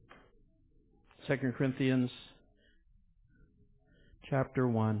2 Corinthians chapter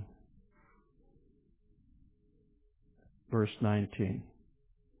 1, verse 19.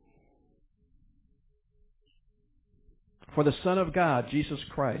 For the Son of God, Jesus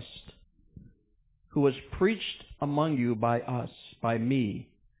Christ, who was preached among you by us, by me,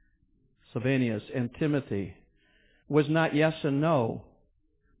 Silvanus, and Timothy, was not yes and no,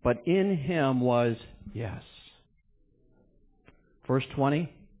 but in him was yes. Verse 20,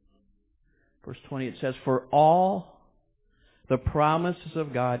 it says, for all the promises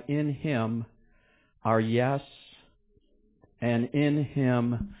of God in him are yes, and in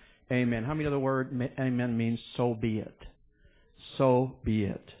him, amen. How many of the word amen means so be it? So be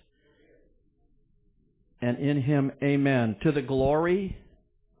it. And in him, amen, to the glory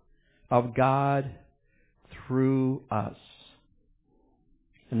of God through us.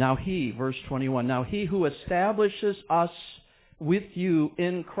 And now he, verse 21, now he who establishes us with you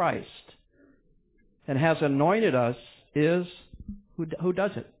in Christ and has anointed us is, who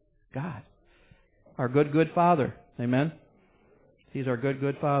does it? God. Our good Father. Amen? He's our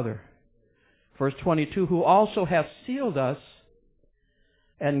good Father. Verse 22, who also hath sealed us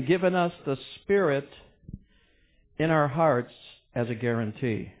and given us the Spirit in our hearts as a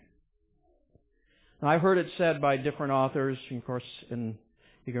guarantee. Now, I've heard it said by different authors, of course, and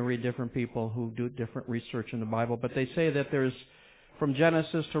you can read different people who do different research in the Bible, but they say that there's, from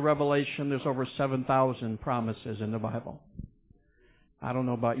Genesis to Revelation, there's over 7,000 promises in the Bible. I don't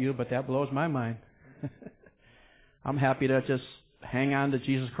know about you, but that blows my mind. I'm happy to just hang on to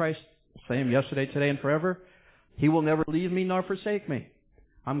Jesus Christ, same yesterday, today, and forever. He will never leave me nor forsake me.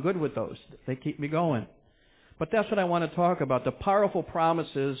 I'm good with those. They keep me going. But that's what I want to talk about, the powerful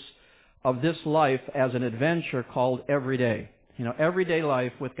promises of this life as an adventure called everyday. You know, everyday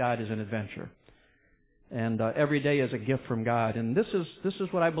life with God is an adventure. And every day is a gift from God. And this is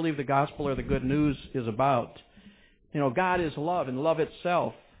what I believe the gospel or the good news is about. You know, God is love, and love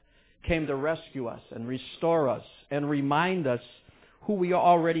itself came to rescue us and restore us and remind us who we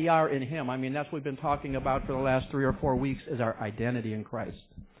already are in Him. I mean, that's what we've been talking about for the last 3 or 4 weeks, is our identity in Christ.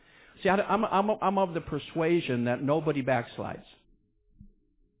 See, I'm of the persuasion that nobody backslides.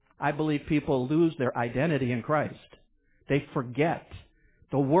 I believe people lose their identity in Christ. They forget.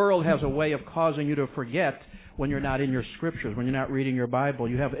 The world has a way of causing you to forget when you're not in your scriptures, when you're not reading your Bible.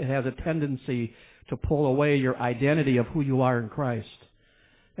 It has a tendency to pull away your identity of who you are in Christ.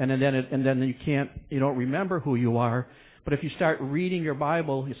 And then you don't remember who you are. But if you start reading your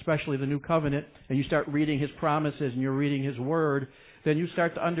Bible, especially the New Covenant, and you start reading His promises and you're reading His Word, then you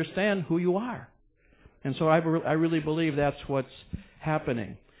start to understand who you are. And so I really believe that's what's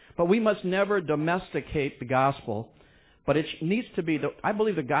happening. But we must never domesticate the gospel. But it needs to be, I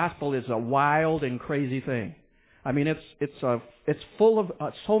believe the gospel is a wild and crazy thing. I mean, it's full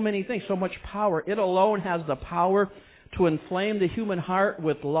of so many things, so much power. It alone has the power to inflame the human heart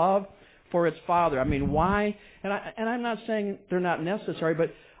with love for its Father. I mean, why? And I'm not saying they're not necessary,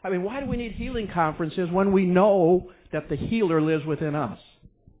 but I mean, why do we need healing conferences when we know that the healer lives within us?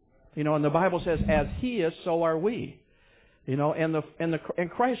 You know, and the Bible says, as He is, so are we. You know, and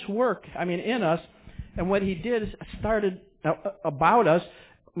Christ's work, I mean, in us, and what He did started about us.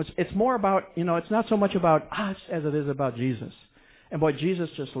 It's more about, you know, it's not so much about us as it is about Jesus. And boy, Jesus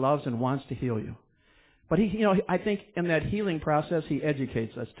just loves and wants to heal you. But He, you know, I think in that healing process, He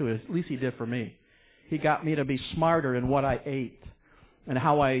educates us too. At least He did for me. He got me to be smarter in what I ate and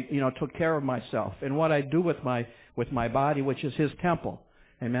how I, you know, took care of myself and what I do with my body, which is His temple.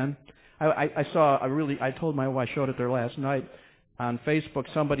 Amen. I told my wife, I showed it there last night on Facebook.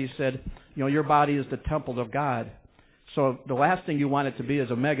 Somebody said, you know, your body is the temple of God. So the last thing you want it to be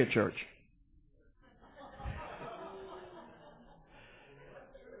is a mega church.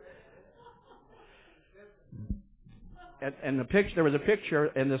 And there was a picture,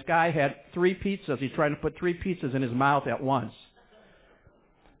 and this guy had 3 pizzas. He's trying to put 3 pizzas in his mouth at once.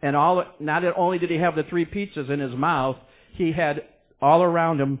 And not only did he have the 3 pizzas in his mouth, he had all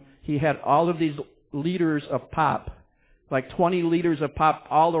around him, he had all of these liters of pop, like 20 liters of pop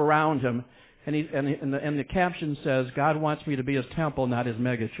all around him. And the caption says, God wants me to be His temple, not His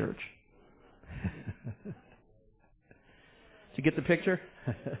mega church. Did you get the picture?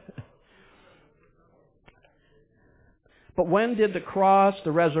 But when did the cross,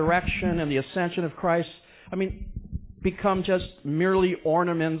 the resurrection, and the ascension of Christ, become just merely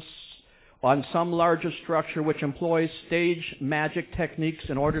ornaments on some larger structure which employs stage magic techniques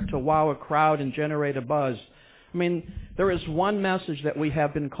in order to wow a crowd and generate a buzz? I mean, there is one message that we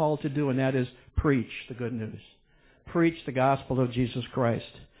have been called to do, and that is preach the good news. Preach the gospel of Jesus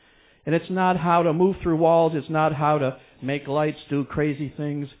Christ. And it's not how to move through walls. It's not how to make lights do crazy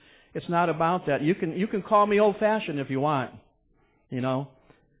things. It's not about that. You can call me old-fashioned if you want, you know.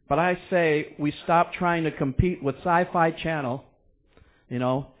 But I say we stop trying to compete with Sci-Fi Channel, you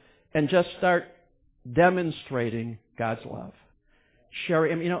know, and just start demonstrating God's love.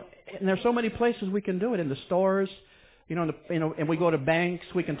 Sharing, you know, and there's so many places we can do it. In the stores, you know, and we go to banks.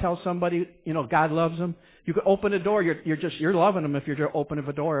 We can tell somebody, you know, God loves them. You can open a door. You're loving them if you're just opening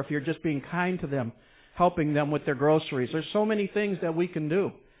a door. If you're just being kind to them, helping them with their groceries. There's so many things that we can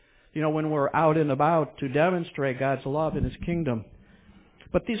do, you know, when we're out and about to demonstrate God's love in His kingdom.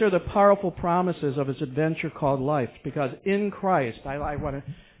 But these are the powerful promises of His adventure called life. Because in Christ, I want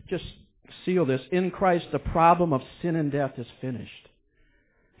to just seal this. In Christ, the problem of sin and death is finished.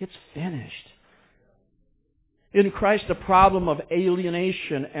 It's finished. In Christ, the problem of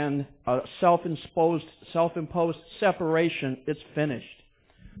alienation and self-imposed separation is finished.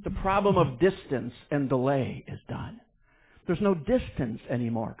 The problem of distance and delay is done. There's no distance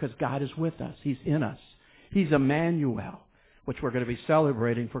anymore because God is with us. He's in us. He's Emmanuel, which we're going to be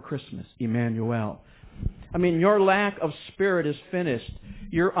celebrating for Christmas. Emmanuel. I mean, your lack of spirit is finished.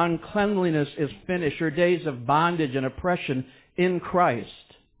 Your uncleanliness is finished. Your days of bondage and oppression in Christ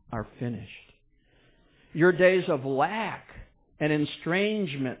are finished. Your days of lack and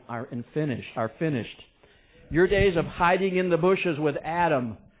estrangement are finished. Your days of hiding in the bushes with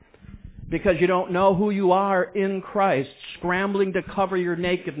Adam because you don't know who you are in Christ, scrambling to cover your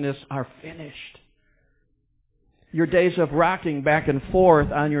nakedness, are finished. Your days of rocking back and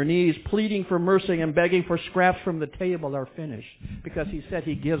forth on your knees, pleading for mercy and begging for scraps from the table are finished because He said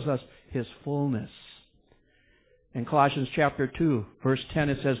He gives us His fullness. In Colossians chapter 2, verse 10,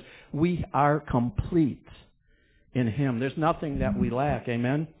 it says, we are complete in Him. There's nothing that we lack.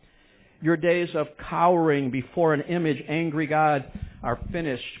 Amen? Your days of cowering before an image, angry God, are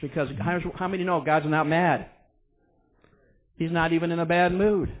finished because how many know God's not mad? He's not even in a bad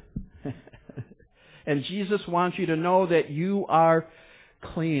mood. And Jesus wants you to know that you are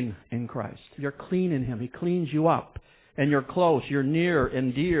clean in Christ. You're clean in Him. He cleans you up. And you're close. You're near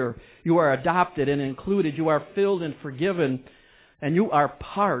and dear. You are adopted and included. You are filled and forgiven. And you are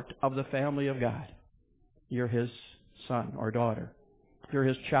part of the family of God. You're His son or daughter. You're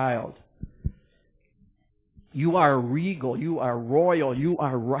His child. You are regal. You are royal. You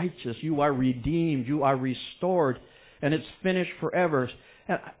are righteous. You are redeemed. You are restored. And it's finished forever.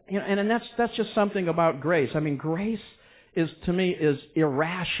 And that's just something about grace. I mean, grace to me is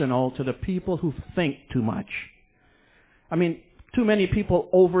irrational to the people who think too much. I mean, too many people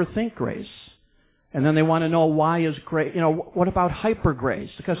overthink grace. And then they want to know why is grace, what about hyper grace?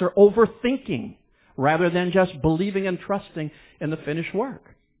 Because they're overthinking rather than just believing and trusting in the finished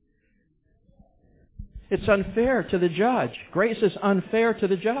work. It's unfair to the judge. Grace is unfair to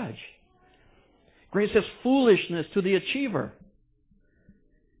the judge. Grace is foolishness to the achiever.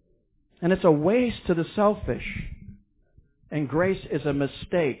 And it's a waste to the selfish. And grace is a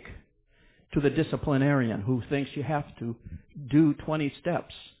mistake to the disciplinarian who thinks you have to do 20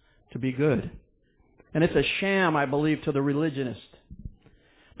 steps to be good. And it's a sham, I believe, to the religionist.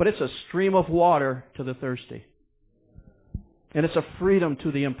 But it's a stream of water to the thirsty. And it's a freedom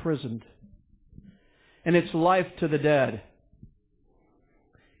to the imprisoned. And it's life to the dead.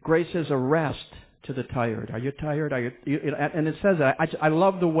 Grace is a rest to the tired. Are you tired? And it says that. I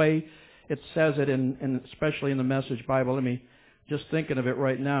love the way it says it, especially in the Message Bible. Let me just thinking of it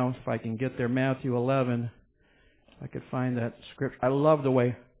right now, if I can get there. Matthew 11. If I could find that scripture. I love the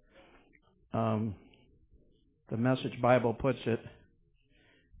way the Message Bible puts it.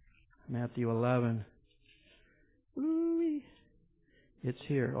 Matthew 11. Ooh-wee. It's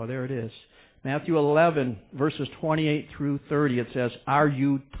here. Oh, there it is. Matthew 11, verses 28 through 30, it says, are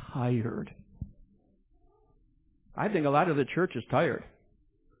you tired? I think a lot of the church is tired.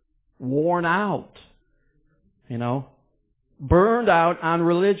 Worn out. Burned out on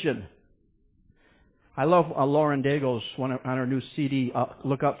religion. I love Lauren Daigle's on her new CD,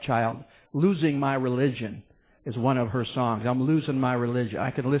 Look Up Child. Losing My Religion is one of her songs. I'm losing my religion. I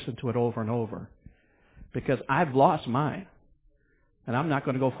can listen to it over and over because I've lost mine. And I'm not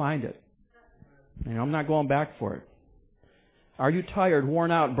going to go find it. I'm not going back for it. Are you tired, worn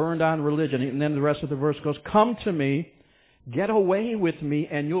out, burned on religion? And then the rest of the verse goes, come to me, get away with me,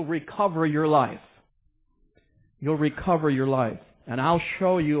 and you'll recover your life. You'll recover your life. And I'll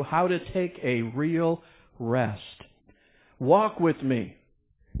show you how to take a real rest. Walk with me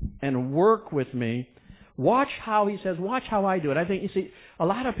and work with me. Watch how, he says, watch how I do it. I think, you see, a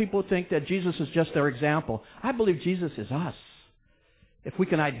lot of people think that Jesus is just their example. I believe Jesus is us. If we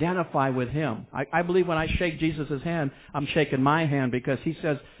can identify with Him. I believe when I shake Jesus' hand, I'm shaking my hand because He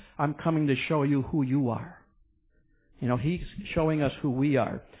says, I'm coming to show you who you are. He's showing us who we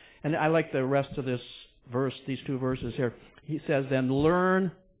are. And I like the rest of this verse, these two verses here. He says, then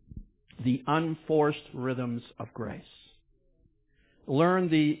learn the unforced rhythms of grace. Learn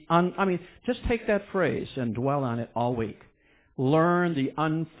just take that phrase and dwell on it all week. Learn the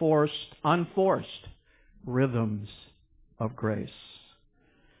unforced rhythms of grace.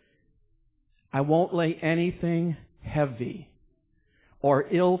 I won't lay anything heavy or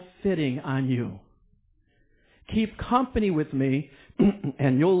ill-fitting on you. Keep company with me,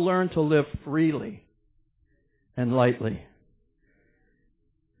 and you'll learn to live freely and lightly.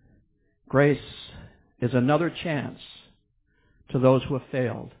 Grace is another chance to those who have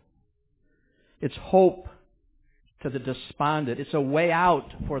failed. It's hope to the despondent. It's a way out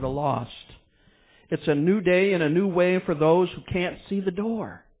for the lost. It's a new day and a new way for those who can't see the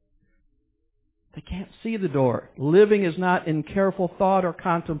door. They can't see the door. Living is not in careful thought or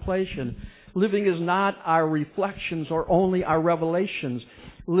contemplation. Living is not our reflections or only our revelations.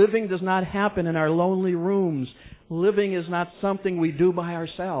 Living does not happen in our lonely rooms. Living is not something we do by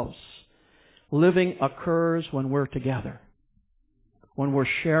ourselves. Living occurs when we're together, when we're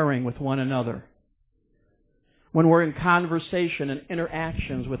sharing with one another, when we're in conversation and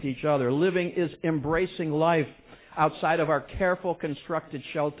interactions with each other. Living is embracing life outside of our careful constructed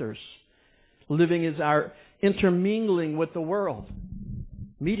shelters. Living is our intermingling with the world,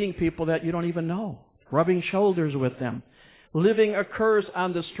 meeting people that you don't even know, rubbing shoulders with them. Living occurs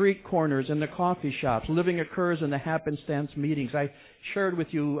on the street corners and the coffee shops. Living occurs in the happenstance meetings. I shared with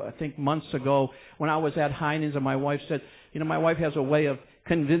you, I think months ago, when I was at Heinen's, and my wife said, my wife has a way of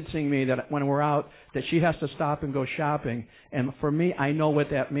convincing me that when we're out, that she has to stop and go shopping. And for me, I know what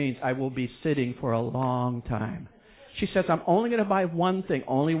that means. I will be sitting for a long time. She says, I'm only going to buy one thing.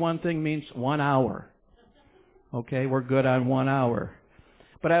 Only one thing means 1 hour. Okay, we're good on 1 hour.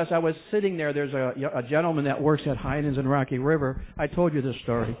 But as I was sitting there, there's a gentleman that works at Heinen's in Rocky River. I told you this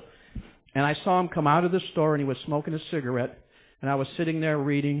story. And I saw him come out of the store, and he was smoking a cigarette. And I was sitting there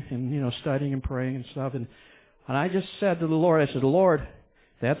reading and, studying and praying and stuff. And I just said to the Lord, I said, Lord,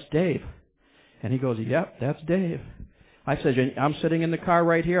 that's Dave. And he goes, yep, that's Dave. I said, I'm sitting in the car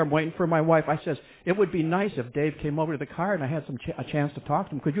right here. I'm waiting for my wife. I says, it would be nice if Dave came over to the car and I had a chance to talk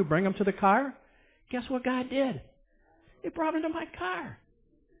to him. Could you bring him to the car? Guess what God did? He brought him to my car.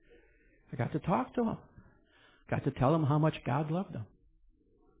 I got to talk to him. Got to tell him how much God loved him.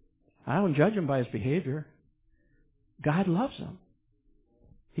 I don't judge him by his behavior. God loves him.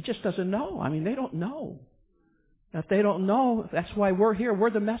 He just doesn't know. They don't know. If they don't know, that's why we're here. We're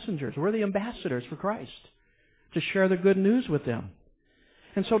the messengers. We're the ambassadors for Christ, to share the good news with them.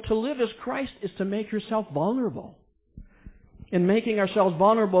 And so to live as Christ is to make yourself vulnerable. In making ourselves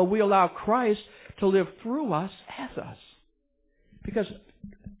vulnerable, we allow Christ to live through us as us. Because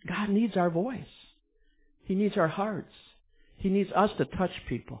God needs our voice. He needs our hearts. He needs us to touch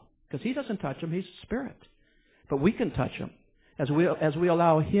people. Because He doesn't touch them. He's Spirit. But we can touch them as we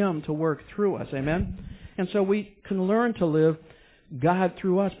allow Him to work through us. Amen? And so we can learn to live God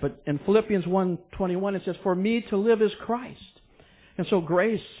through us. But in Philippians 1:21 it says, for me to live is Christ. And so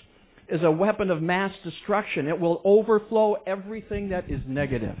grace is a weapon of mass destruction. It will overflow everything that is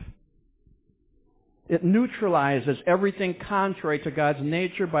negative. It neutralizes everything contrary to God's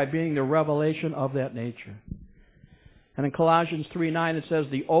nature by being the revelation of that nature. And in Colossians 3:9 it says,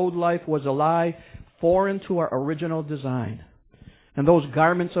 the old life was a lie, foreign to our original design. And those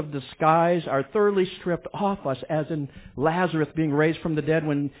garments of disguise are thoroughly stripped off us, as in Lazarus being raised from the dead.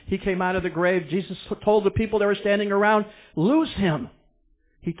 When he came out of the grave, Jesus told the people that were standing around, loose him.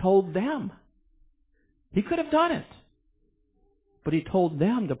 He told them. He could have done it. But he told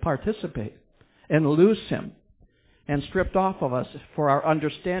them to participate and loose him and stripped off of us for our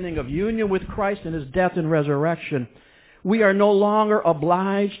understanding of union with Christ in His death and resurrection. We are no longer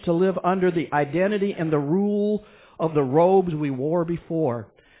obliged to live under the identity and the rule of the robes we wore before.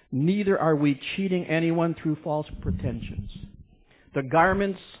 Neither are we cheating anyone through false pretensions. The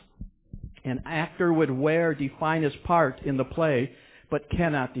garments an actor would wear define his part in the play, but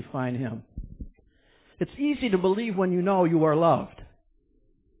cannot define him. It's easy to believe when you know you are loved.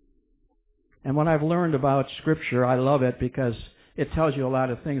 And what I've learned about Scripture, I love it because it tells you a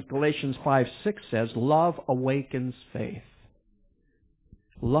lot of things. Galatians 5:6 says, love awakens faith.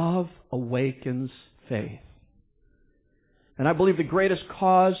 Love awakens faith. And I believe the greatest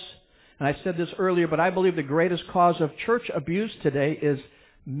cause, and I said this earlier, but I believe the greatest cause of church abuse today is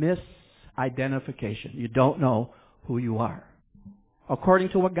misidentification. You don't know who you are, according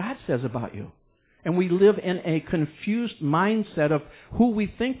to what God says about you. And we live in a confused mindset of who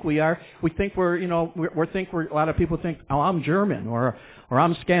we think we are. We think a lot of people think, oh, I'm German, or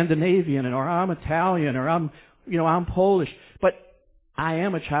I'm Scandinavian, or I'm Italian, or I'm Polish. But I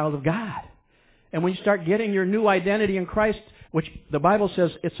am a child of God. And when you start getting your new identity in Christ, which the Bible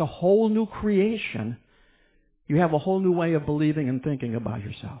says it's a whole new creation, you have a whole new way of believing and thinking about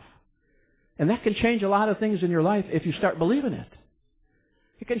yourself. And that can change a lot of things in your life if you start believing it.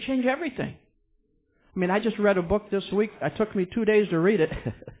 It can change everything. I mean, I just read a book this week. It took me 2 days to read it.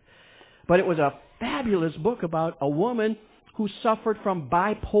 But it was a fabulous book about a woman who suffered from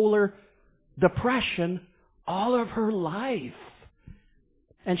bipolar depression all of her life.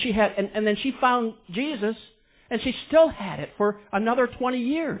 And she had, and then she found Jesus, and she still had it for another 20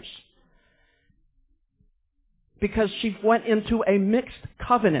 years. Because she went into a mixed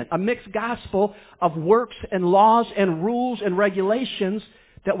covenant, a mixed gospel of works and laws and rules and regulations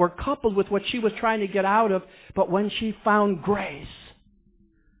that were coupled with what she was trying to get out of. But when she found grace,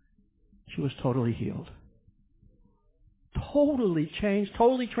 she was totally healed. Totally changed,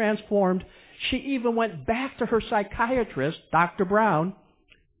 totally transformed. She even went back to her psychiatrist, Dr. Brown,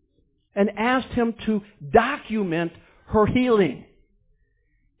 and asked him to document her healing.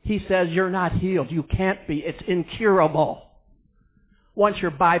 He says, you're not healed. You can't be. It's incurable. Once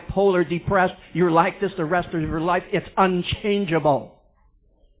you're bipolar, depressed, you're like this the rest of your life. It's unchangeable.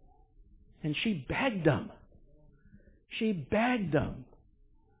 And she begged him. She begged him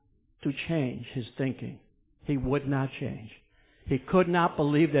to change his thinking. He would not change. He could not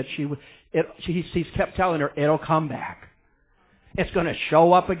believe that she would. He kept telling her, it'll come back. It's going to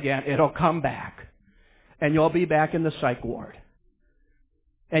show up again. It'll come back. And you'll be back in the psych ward.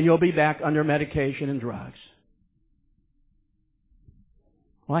 And you'll be back under medication and drugs.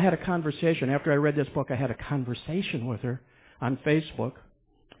 Well, I had a conversation. After I read this book, I had a conversation with her on Facebook.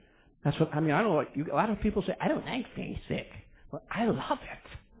 That's what, I mean, I don't know. A lot of people say, I don't like being sick. Well, I love it.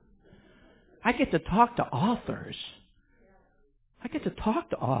 I get to talk to authors.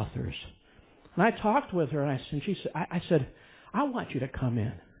 And I talked with her, and she said, I said, I want you to come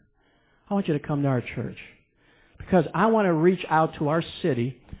in. I want you to come to our church. Because I want to reach out to our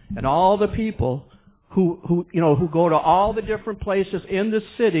city and all the people who go to all the different places in the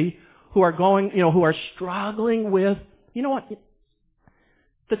city who are going, who are struggling with,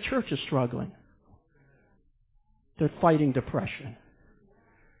 the church is struggling. They're fighting depression.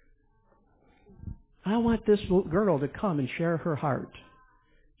 I want this little girl to come and share her heart.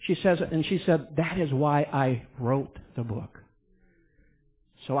 She said, that is why I wrote the book.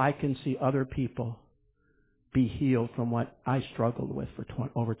 So I can see other people be healed from what I struggled with for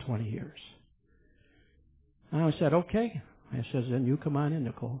over 20 years. And I said, okay. I says, then you come on in,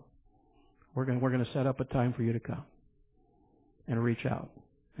 Nicole. We're going to set up a time for you to come and reach out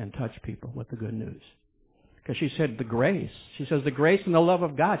and touch people with the good news. Because she said the grace and the love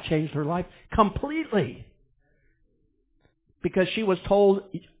of God changed her life completely. Because she was told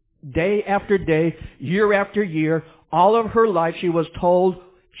day after day, year after year, all of her life she was told,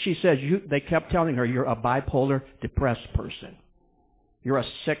 she says, they kept telling her, you're a bipolar, depressed person. You're a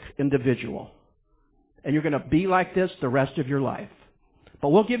sick individual. And you're going to be like this the rest of your life. But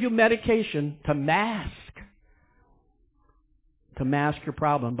we'll give you medication to mask your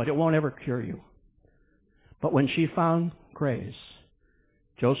problem, but it won't ever cure you. But when she found grace,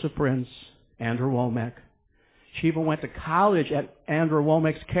 Joseph Prince, Andrew Womack, she even went to college at Andrew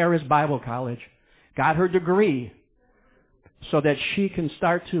Womack's Charis Bible College, got her degree, so that she can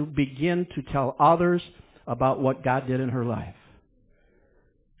start to begin to tell others about what God did in her life.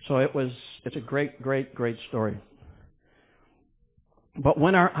 So it's a great, great, great story. But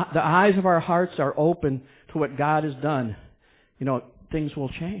when the eyes of our hearts are open to what God has done, things will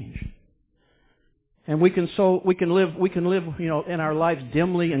change. And we can live, in our lives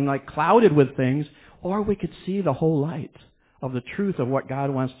dimly and like clouded with things, or we could see the whole light of the truth of what God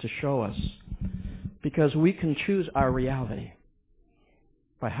wants to show us. Because we can choose our reality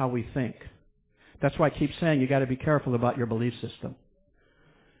by how we think. That's why I keep saying you got to be careful about your belief system.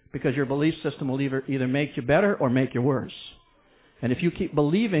 Because your belief system will either make you better or make you worse. And if you keep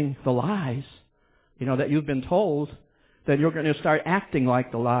believing the lies, that you've been told, then you're going to start acting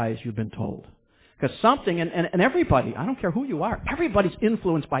like the lies you've been told. Because something, and everybody, I don't care who you are, everybody's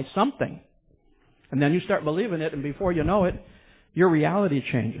influenced by something. And then you start believing it, and before you know it, your reality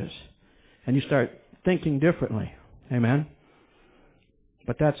changes. And you start thinking differently. Amen?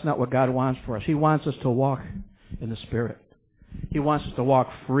 But that's not what God wants for us. He wants us to walk in the Spirit. He wants us to walk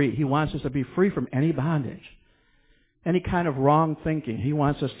free. He wants us to be free from any bondage, any kind of wrong thinking. He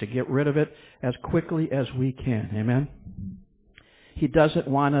wants us to get rid of it as quickly as we can. Amen? He doesn't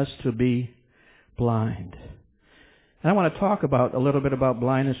want us to be blind. And I want to talk a little bit about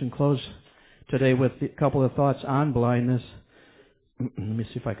blindness and close today with a couple of thoughts on blindness. Let me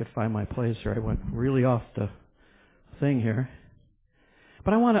see if I could find my place here. I went really off the thing here.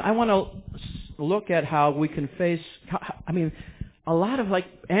 But I want to look at how we can face, a lot of, like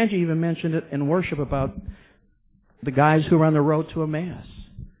Angie even mentioned it in worship about the guys who were on the road to Emmaus.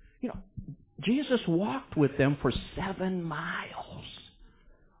 Jesus walked with them for 7 miles.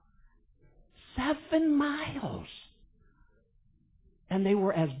 7 miles. And they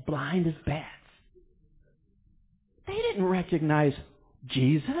were as blind as bats. They didn't recognize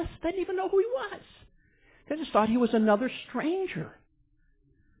Jesus. They didn't even know who he was. They just thought he was another stranger.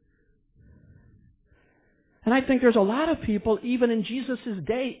 And I think there's a lot of people, even in Jesus'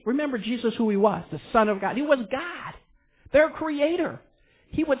 day, remember Jesus who he was, the Son of God. He was God, their creator.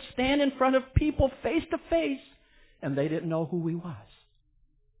 He would stand in front of people face to face, and they didn't know who he was.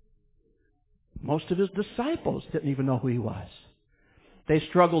 Most of his disciples didn't even know who he was. They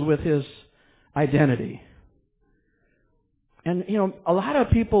struggled with his identity. And, a lot of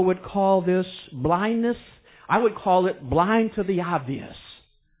people would call this blindness. I would call it blind to the obvious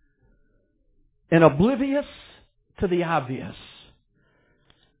and oblivious to the obvious.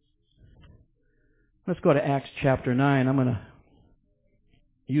 Let's go to Acts chapter 9. I'm going to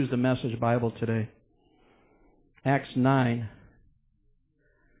use the Message Bible today. Acts 9.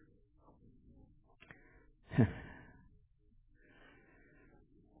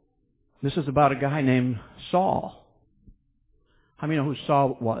 This is about a guy named Saul. How many know who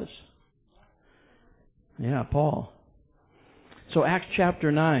Saul was? Yeah, Paul. So Acts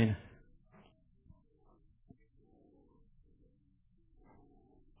chapter 9.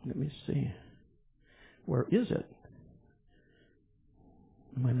 Let me see. Where is it?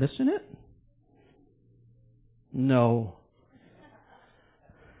 Am I missing it? No.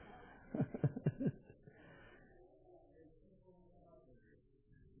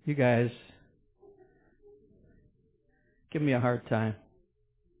 You guys give me a hard time.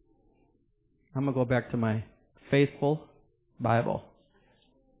 I'm going to go back to my faithful Bible.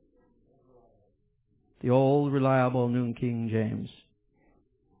 The old, reliable New King James.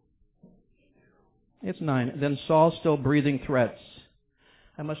 It's 9. Then Saul, still breathing threats.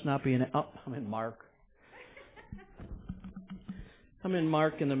 I must not be in... Oh, I'm in Mark. I'm in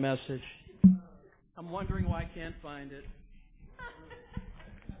Mark in the Message. I'm wondering why I can't find it.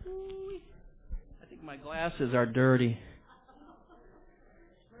 I think my glasses are dirty.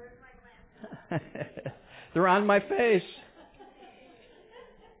 They're on my face.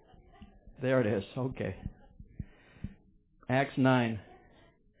 There it is. Okay. Acts 9.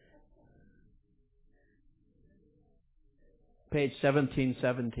 Page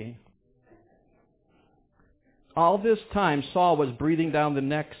 1717. All this time, Saul was breathing down the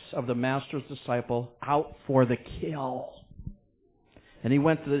necks of the master's disciple out for the kill. And he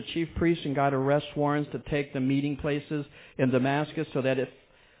went to the chief priests and got arrest warrants to take the meeting places in Damascus so that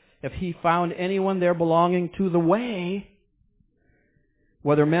if he found anyone there belonging to the way,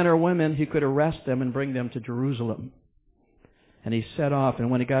 whether men or women, he could arrest them and bring them to Jerusalem. And he set off, and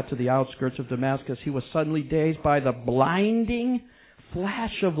when he got to the outskirts of Damascus, he was suddenly dazed by the blinding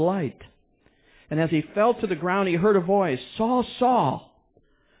flash of light. And as he fell to the ground, he heard a voice, "Saul, Saul,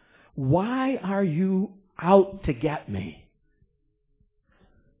 why are you out to get me?"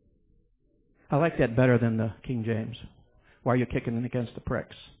 I like that better than the King James. Why are you kicking against the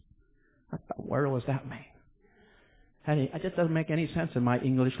pricks? I thought, where was that mean? It just doesn't make any sense in my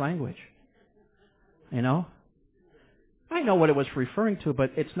English language. I know what it was referring to,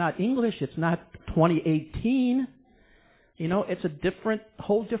 but it's not English. It's not 2018. It's a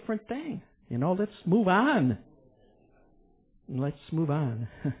whole different thing. Let's move on. Let's move on.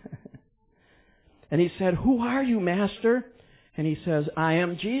 And he said, "Who are you, Master?" And he says, "I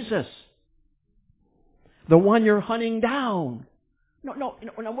am Jesus, the one you're hunting down." No,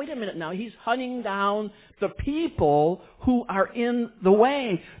 wait a minute now. He's hunting down the people who are in the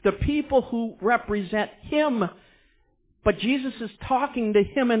way, the people who represent him. But Jesus is talking to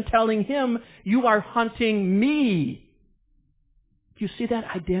him and telling him, "You are hunting me." Do you see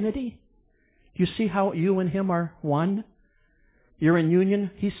that identity? Do you see how you and him are one? You're in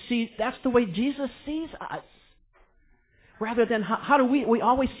union. That's the way Jesus sees us. Rather than how do we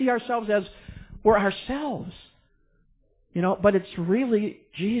always see ourselves as we're ourselves. But it's really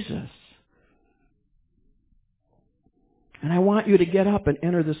Jesus. And I want you to get up and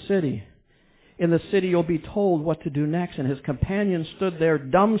enter the city. In the city you'll be told what to do next. And his companions stood there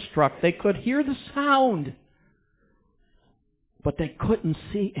dumbstruck. They could hear the sound, but they couldn't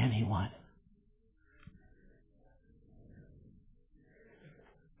see anyone.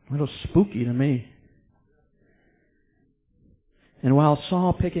 A little spooky to me. And while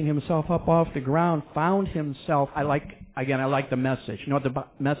Saul, picking himself up off the ground, found himself, I like the Message. You know what the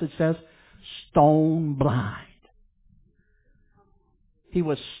Message says? Stone blind. He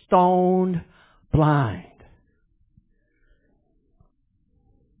was stone blind.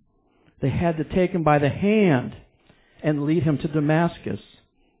 They had to take him by the hand and lead him to Damascus.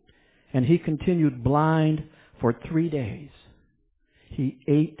 And he continued blind for 3 days. He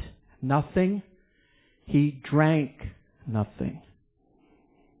ate nothing. He drank nothing.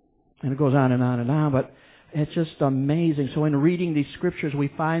 And it goes on and on and on, but it's just amazing. So in reading these scriptures, we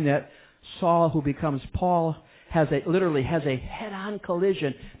find that Saul, who becomes Paul, literally has a head-on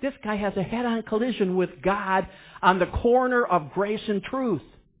collision. This guy has a head-on collision with God on the corner of grace and truth,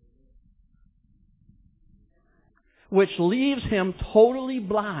 which leaves him totally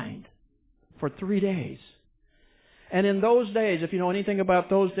blind for 3 days. And in those days, if you know anything about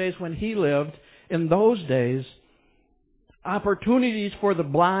those days when he lived, in those days, opportunities for the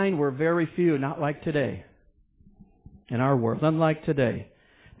blind were very few, not like today. In our world, unlike today.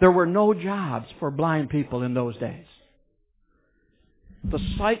 There were no jobs for blind people in those days. The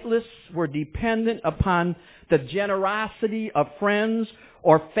sightless were dependent upon the generosity of friends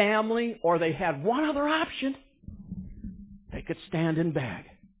or family, or they had one other option. They could stand and beg.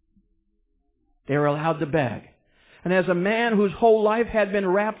 They were allowed to beg. And as a man whose whole life had been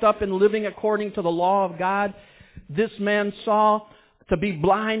wrapped up in living according to the law of God, this man saw to be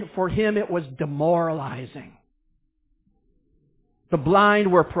blind for him, it was demoralizing. The blind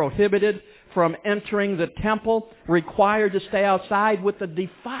were prohibited from entering the temple, required to stay outside with the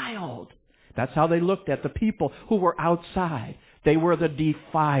defiled. That's how they looked at the people who were outside. They were the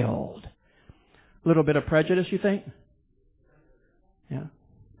defiled. A little bit of prejudice, you think? Yeah.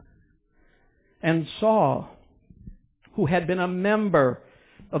 And Saul, who had been a member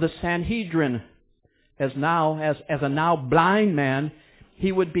of the Sanhedrin, as a now blind man,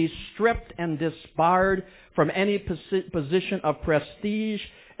 he would be stripped and disbarred from any position of prestige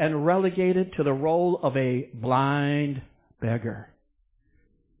and relegated to the role of a blind beggar.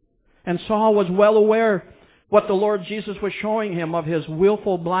 And Saul was well aware what the Lord Jesus was showing him of his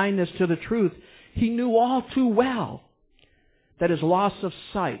willful blindness to the truth. He knew all too well that his loss of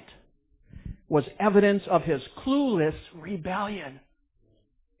sight was evidence of his clueless rebellion.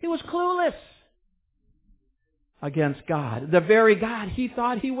 He was clueless against God, the very God he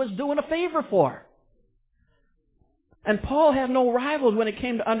thought he was doing a favor for. And Paul had no rivals when it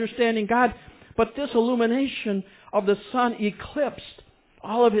came to understanding God, but this illumination of the Son eclipsed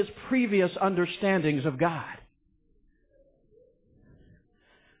all of his previous understandings of God.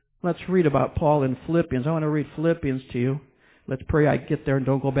 Let's read about Paul in Philippians. I want to read Philippians to you. Let's pray I get there and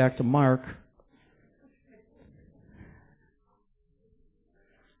don't go back to Mark.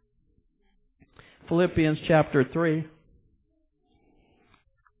 Philippians chapter 3.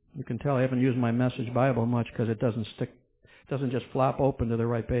 You can tell I haven't used my Message Bible much because it doesn't just flop open to the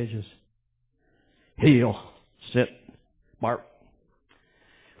right pages. Heel, sit, mark.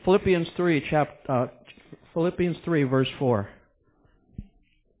 Philippians 3 verse 4.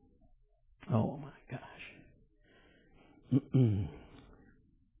 Oh my gosh. Let's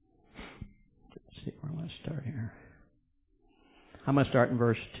see where I'm going to start here. I'm going to start in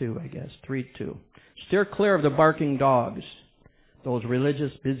verse 2, I guess. 3:2. Steer clear of the barking dogs, those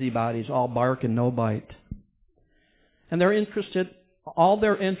religious busybodies, all bark and no bite. And all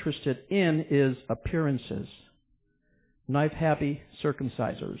they're interested in is appearances. Knife-happy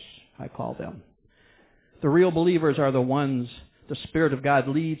circumcisers, I call them. The real believers are the ones the Spirit of God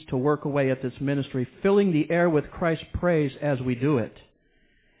leads to work away at this ministry, filling the air with Christ's praise as we do it.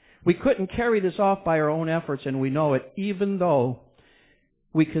 We couldn't carry this off by our own efforts, and we know it, even though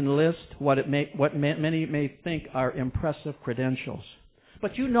we can list what many may think are impressive credentials.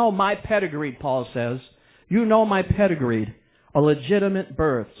 But you know my pedigree, Paul says. You know my pedigree. A legitimate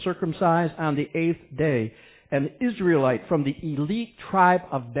birth, circumcised on the 8th day, an Israelite from the elite tribe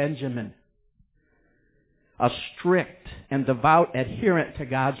of Benjamin, a strict and devout adherent to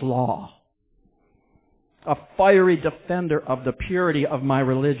God's law, a fiery defender of the purity of my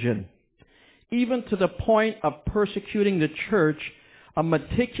religion, even to the point of persecuting the church, a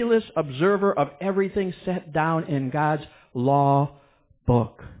meticulous observer of everything set down in God's law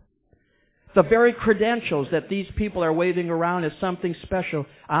book. The very credentials that these people are waving around as something special,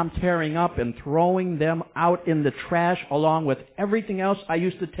 I'm tearing up and throwing them out in the trash along with everything else I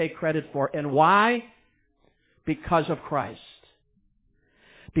used to take credit for. And why? Because of Christ.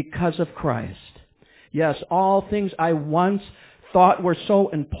 Because of Christ. Yes, all things I once thought were so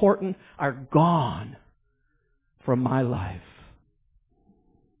important are gone from my life.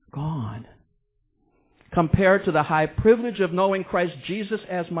 Gone. Compared to the high privilege of knowing Christ Jesus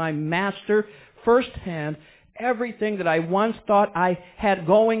as my master firsthand, everything that I once thought I had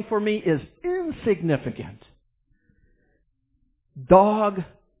going for me is insignificant dog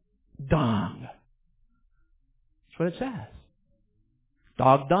dung. That's what it says.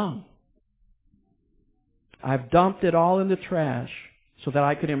 Dog dung. I've dumped it all in the trash so that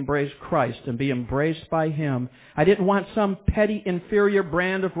I could embrace Christ and be embraced by Him. I didn't want some petty, inferior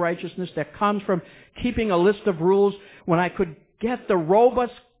brand of righteousness that comes from keeping a list of rules when I could get the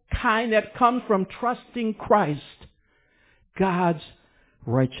robust kind that comes from trusting Christ, God's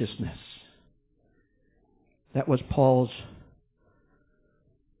righteousness. That was Paul's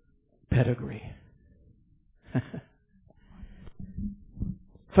pedigree.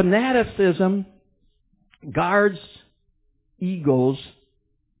 Fanaticism guards egos,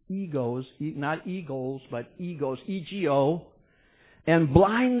 not egos, but egos, E-G-O, and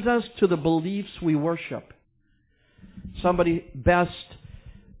blinds us to the beliefs we worship. Somebody best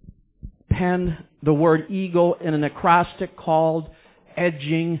penned the word ego in an acrostic called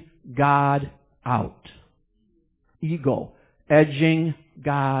edging God out. Ego, edging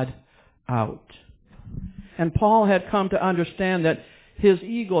God out. And Paul had come to understand that his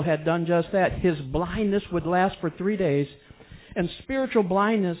ego had done just that. His blindness would last for 3 days. And spiritual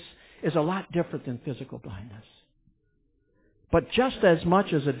blindness is a lot different than physical blindness. But just as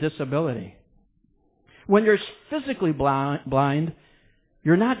much as a disability. When you're physically blind,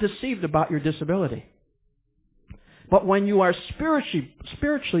 you're not deceived about your disability. But when you are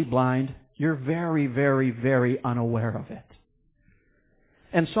spiritually blind, you're very, very, very unaware of it.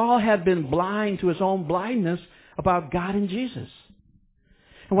 And Saul had been blind to his own blindness about God and Jesus.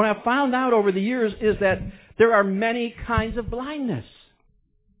 And what I've found out over the years is that there are many kinds of blindness.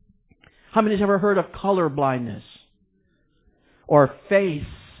 How many have ever heard of color blindness? Or face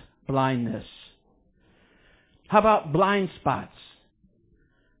blindness? How about blind spots?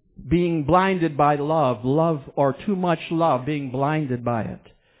 Being blinded by love or too much love, being blinded by it.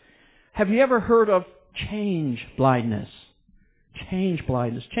 Have you ever heard of change blindness? Change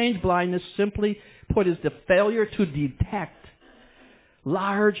blindness. Change blindness, simply put, is the failure to detect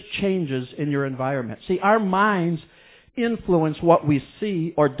large changes in your environment. See, our minds influence what we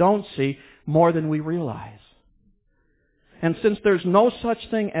see or don't see more than we realize. And since there's no such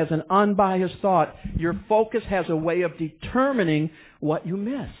thing as an unbiased thought, your focus has a way of determining what you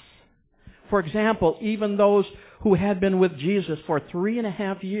miss. For example, even those who had been with Jesus for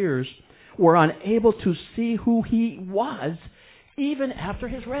 3.5 years were unable to see who He was even after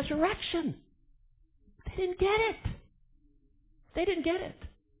His resurrection. They didn't get it. They didn't get it.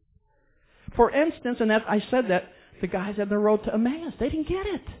 For instance, and I said that the guys on the road to Emmaus, they didn't get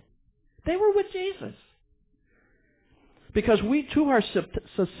it. They were with Jesus. Because we too are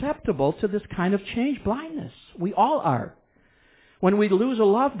susceptible to this kind of change blindness. We all are. When we lose a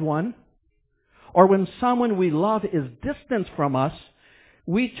loved one, or when someone we love is distant from us,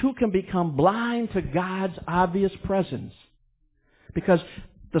 we too can become blind to God's obvious presence. Because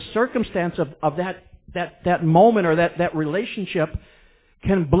the circumstance of that moment or that relationship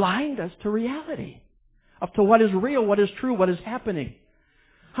can blind us to reality, up to what is real, what is true, what is happening.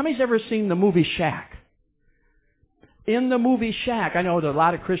 How many's ever seen the movie Shack? In the movie Shack, I know that a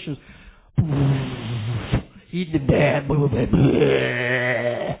lot of Christians, he's the bad movie.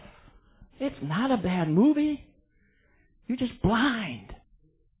 It's not a bad movie. You're just blind.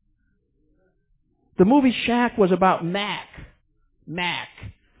 The movie Shack was about Mac,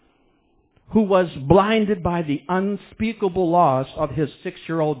 who was blinded by the unspeakable loss of his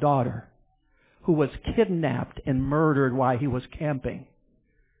 6-year-old daughter, who was kidnapped and murdered while he was camping.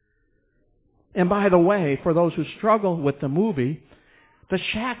 And by the way, for those who struggle with the movie, the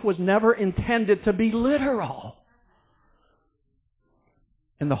shack was never intended to be literal.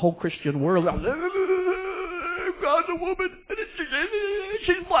 In the whole Christian world, God's a woman, and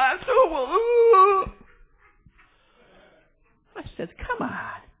she's black. I said, come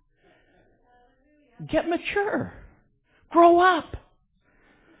on. Get mature. Grow up.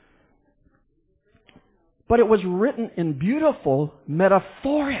 But it was written in beautiful,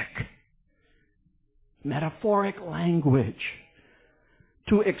 metaphoric language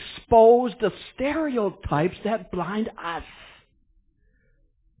to expose the stereotypes that blind us.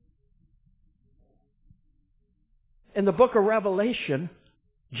 In the book of Revelation,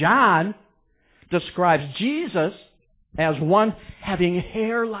 John describes Jesus as one having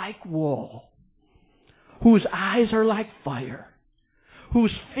hair like wool, whose eyes are like fire,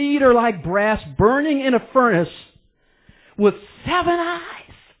 whose feet are like brass burning in a furnace, with 7 eyes.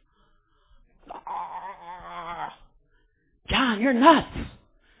 John, you're nuts.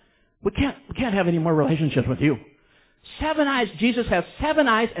 We can't have any more relationships with you. 7 eyes. Jesus has 7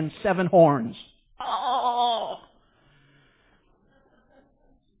 eyes and 7 horns. Oh.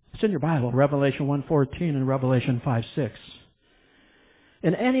 It's in your Bible, Revelation 1:14 and Revelation 5:6.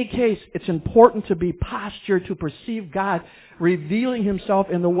 In any case, it's important to be postured to perceive God revealing Himself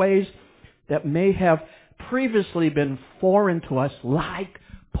in the ways that may have previously been foreign to us, like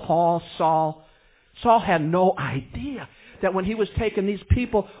Saul. Saul had no idea that when he was taking these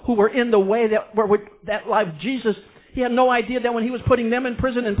people who were in the way that life Jesus, he had no idea that when he was putting them in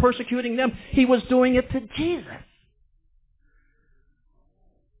prison and persecuting them, he was doing it to Jesus.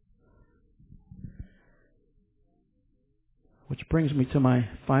 Which brings me to my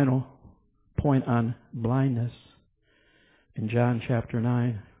final point on blindness in John chapter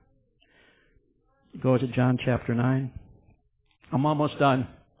 9. Go to John chapter 9. I'm almost done.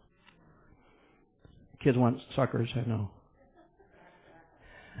 Kids want suckers, I know.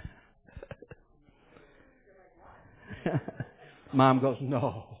 Mom goes,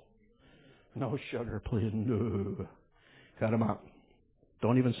 no sugar, please, no. Cut them out.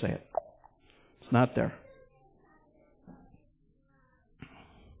 Don't even say it. It's not there.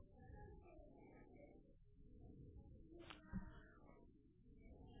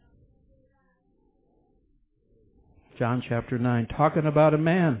 John chapter 9, talking about a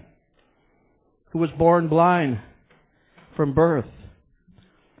man who was born blind from birth.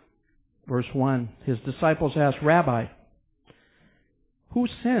 Verse 1, his disciples asked, Rabbi, who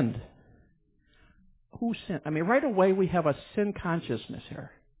sinned? Who sinned? I mean, right away we have a sin consciousness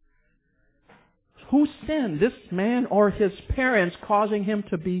here. Who sinned, this man or his parents, causing him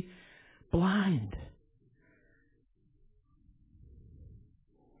to be blind?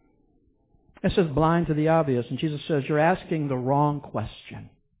 It says blind to the obvious, and Jesus says, you're asking the wrong question.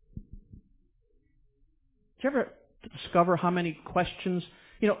 Did you ever discover how many questions?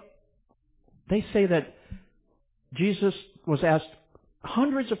 They say that Jesus was asked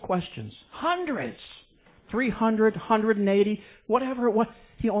hundreds of questions. Hundreds. 300, 180, whatever it was.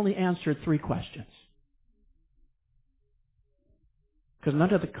 He only answered 3 questions. Because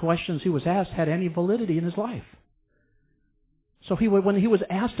none of the questions he was asked had any validity in his life. So when he was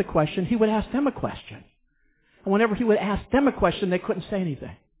asked a question, he would ask them a question. And whenever he would ask them a question, they couldn't say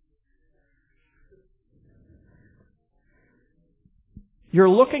anything. You're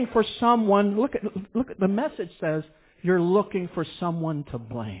looking for someone, look at the message says, you're looking for someone to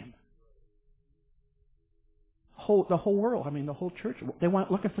blame. The whole world, the whole church, they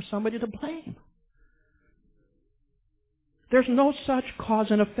want looking for somebody to blame. There's no such cause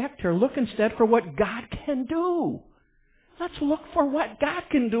and effect here. Look instead for what God can do. Let's look for what God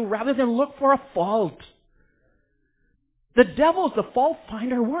can do rather than look for a fault. The devil's the fault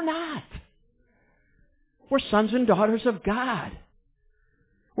finder. We're not. We're sons and daughters of God.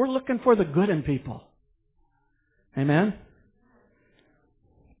 We're looking for the good in people. Amen?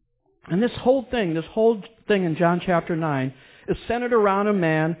 And this whole thing in John chapter 9 is centered around a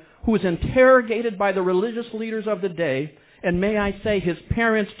man who is interrogated by the religious leaders of the day, and may I say his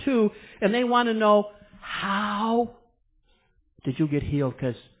parents too, and they want to know, how did you get healed?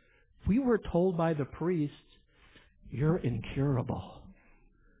 Because we were told by the priests, you're incurable.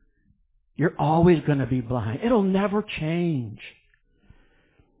 You're always going to be blind. It'll never change.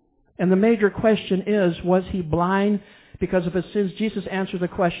 And the major question is, was he blind because of his sins? Jesus answered the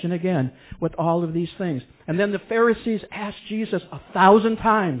question again with all of these things. And then the Pharisees asked Jesus 1,000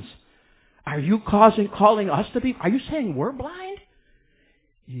 times, are you calling us to be? Are you saying we're blind?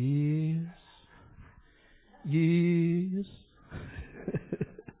 Yes. Yes.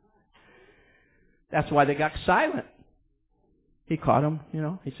 That's why they got silent. He caught him,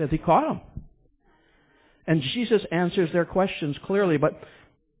 he says he caught him. And Jesus answers their questions clearly, but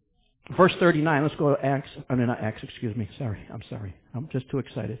verse 39, let's go to Acts. Not Acts, excuse me. I'm sorry. I'm just too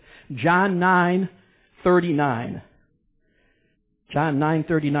excited. John 9:39. John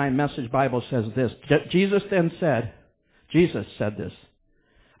 9:39 Message Bible says this. Jesus said this,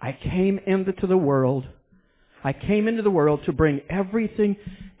 I came into the world to bring everything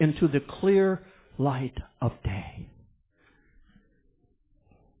into the clear light of day,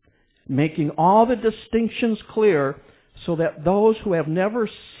 making all the distinctions clear so that those who have never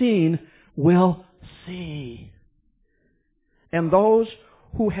seen will see, and those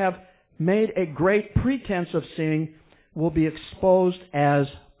who have made a great pretense of seeing will be exposed as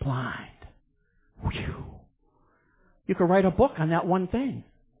blind. Whew. You could write a book on that one thing.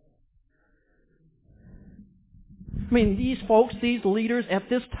 These folks, these leaders at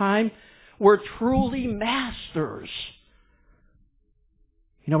this time were truly masters.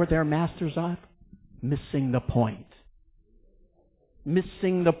 You know what they're masters of? Missing the point.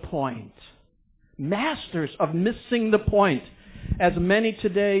 Missing the point. Masters of missing the point. As many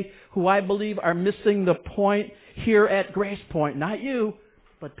today who I believe are missing the point here at Grace Point. Not you,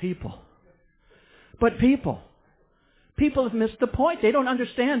 but people. But people. People have missed the point. They don't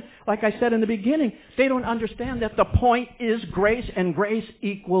understand, like I said in the beginning, they don't understand that the point is grace, and grace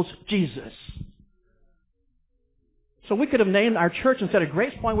equals Jesus. So we could have named our church, instead of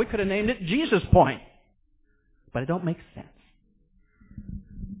Grace Point, we could have named it Jesus Point. But it don't make sense.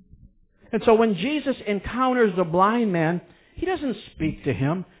 And so when Jesus encounters the blind man, he doesn't speak to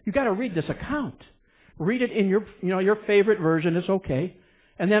him. You've got to read this account. Read it in your favorite version. It's okay.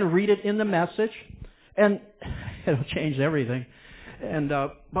 And then read it in the Message. And it'll change everything.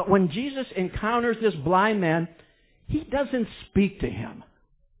 But when Jesus encounters this blind man, he doesn't speak to him.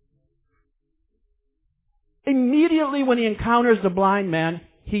 Immediately when he encounters the blind man,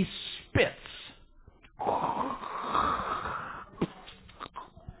 he spits.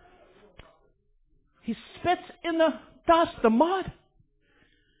 He spits in the dust, the mud,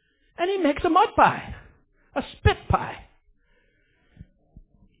 and he makes a mud pie, a spit pie.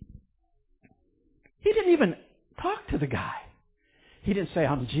 He didn't even talk to the guy. He didn't say,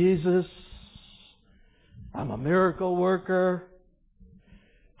 I'm Jesus, I'm a miracle worker,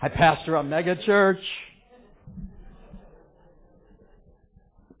 I pastor a mega church,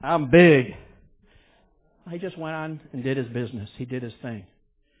 I'm big. He just went on and did his business. He did his thing.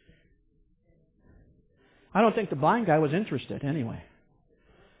 I don't think the blind guy was interested anyway.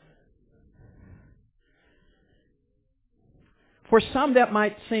 For some that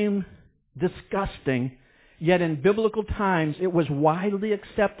might seem disgusting, yet in biblical times it was widely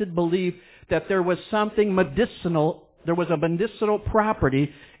accepted belief that there was something medicinal, there was a medicinal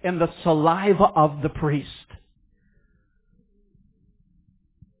property in the saliva of the priest.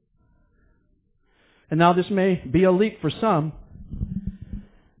 And now this may be a leap for some,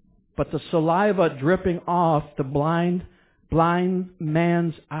 but the saliva dripping off the blind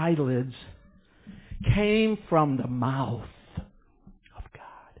man's eyelids came from the mouth of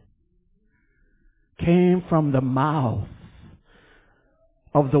God. Came from the mouth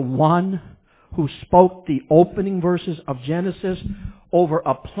of the one who spoke the opening verses of Genesis over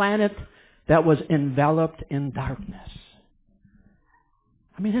a planet that was enveloped in darkness.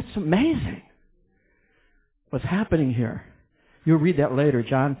 I mean, it's amazing what's happening here. You'll read that later,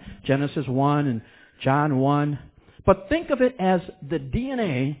 Genesis 1 and John 1. But think of it as the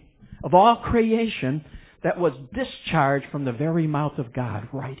DNA of all creation that was discharged from the very mouth of God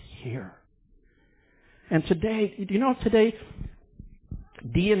right here. And today, do you know today,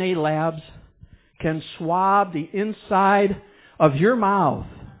 DNA labs can swab the inside of your mouth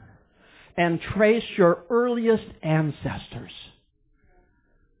and trace your earliest ancestors.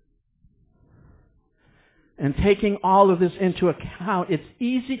 And taking all of this into account, it's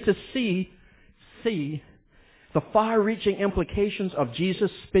easy to see the far-reaching implications of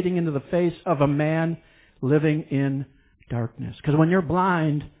Jesus spitting into the face of a man living in darkness. Because when you're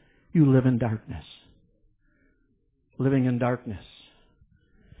blind, you live in darkness. Living in darkness.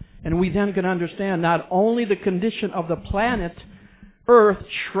 And we then can understand not only the condition of the planet, Earth,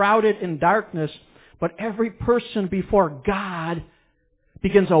 shrouded in darkness, but every person before God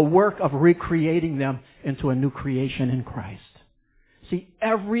begins a work of recreating them into a new creation in Christ. See,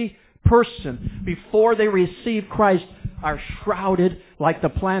 every person, before they receive Christ, are shrouded like the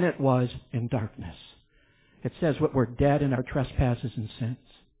planet was in darkness. It says that we're dead in our trespasses and sins.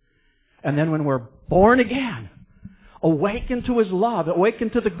 And then when we're born again, awakened to His love,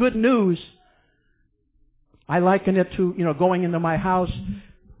 awakened to the good news, I liken it to, going into my house.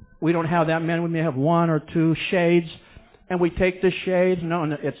 We don't have that many. We may have one or two shades. And we take the shade,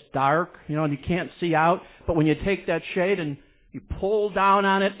 and it's dark, and you can't see out. But when you take that shade and you pull down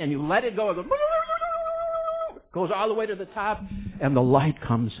on it and you let it go, it goes all the way to the top, and the light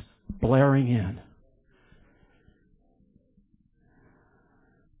comes blaring in.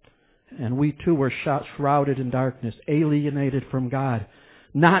 And we too were shrouded in darkness, alienated from God,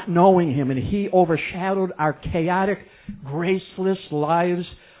 not knowing Him. And He overshadowed our chaotic, graceless lives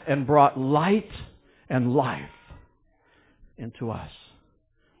and brought light and life into us.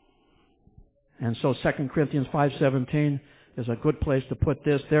 And so 2 Corinthians 5:17 is a good place to put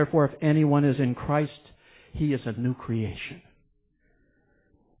this. Therefore, if anyone is in Christ, he is a new creation.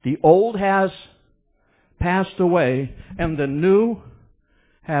 The old has passed away, and the new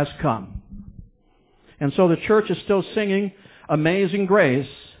has come. And so the church is still singing Amazing Grace.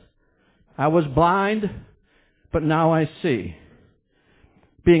 I was blind, but now I see.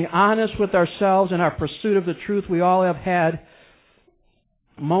 Being honest with ourselves in our pursuit of the truth, we all have had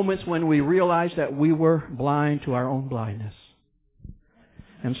moments when we realized that we were blind to our own blindness.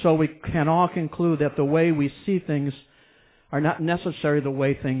 And so we can all conclude that the way we see things are not necessarily the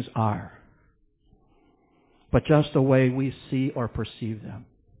way things are, but just the way we see or perceive them.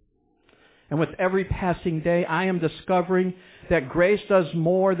 And with every passing day, I am discovering that grace does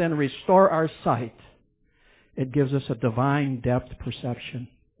more than restore our sight. It gives us a divine depth perception.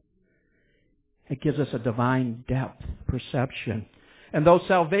 It gives us a divine depth perception. And though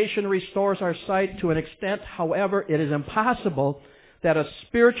salvation restores our sight to an extent, however, it is impossible that a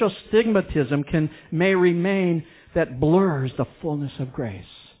spiritual stigmatism may remain that blurs the fullness of grace.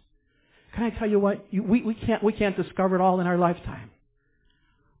 Can I tell you what? We can't discover it all in our lifetime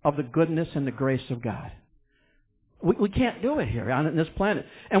of the goodness and the grace of God. We can't do it here on this planet.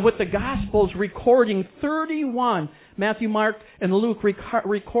 And with the Gospels recording 31, Matthew, Mark, and Luke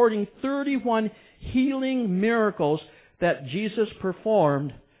recording 31 healing miracles that Jesus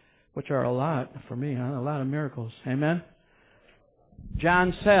performed, which are a lot for me, a lot of miracles. Amen?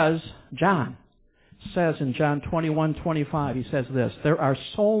 John says in John 21:25, he says this, there are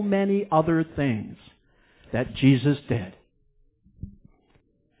so many other things that Jesus did.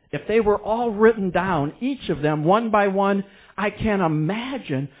 If they were all written down, each of them, one by one, I can't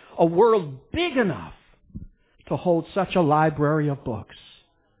imagine a world big enough to hold such a library of books.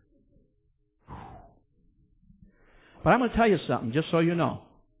 But I'm going to tell you something, just so you know,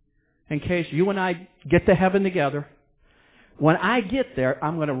 in case you and I get to heaven together. When I get there,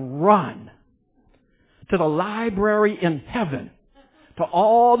 I'm going to run to the library in heaven, to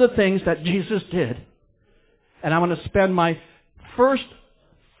all the things that Jesus did. And I'm going to spend my first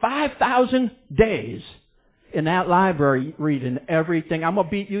 5,000 days in that library reading everything. I'm going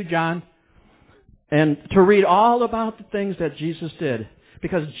to beat you, John, and to read all about the things that Jesus did.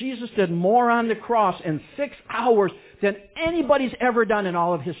 Because Jesus did more on the cross in 6 hours than anybody's ever done in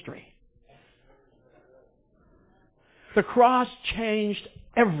all of history. The cross changed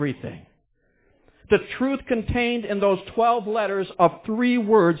everything. The truth contained in those 12 letters of 3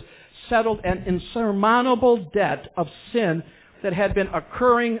 words settled an insurmountable debt of sin that had been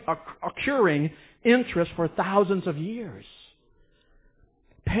accruing interest for thousands of years.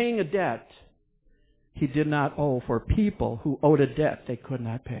 Paying a debt he did not owe for people who owed a debt they could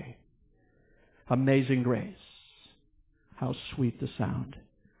not pay. Amazing grace. How sweet the sound.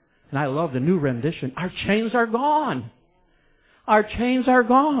 And I love the new rendition. Our chains are gone. Our chains are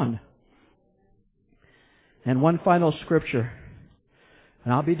gone. And one final scripture,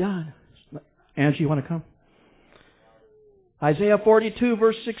 and I'll be done. Angie, you want to come? Isaiah 42,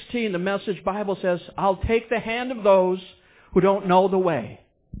 verse 16, the Message Bible says, I'll take the hand of those who don't know the way,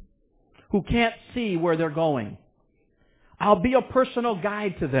 who can't see where they're going. I'll be a personal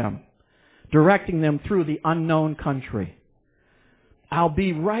guide to them, directing them through the unknown country. I'll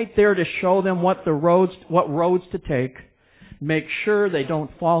be right there to show them what roads to take, make sure they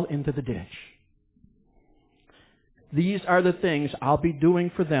don't fall into the ditch. These are the things I'll be doing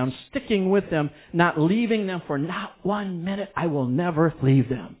for them, sticking with them, not leaving them for not 1 minute. I will never leave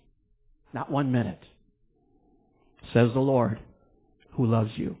them. Not 1 minute. Says the Lord, who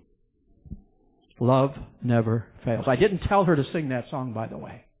loves you. Love never fails. I didn't tell her to sing that song, by the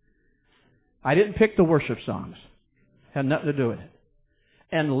way. I didn't pick the worship songs. Had nothing to do with it.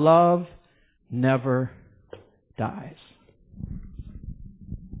 And love never dies.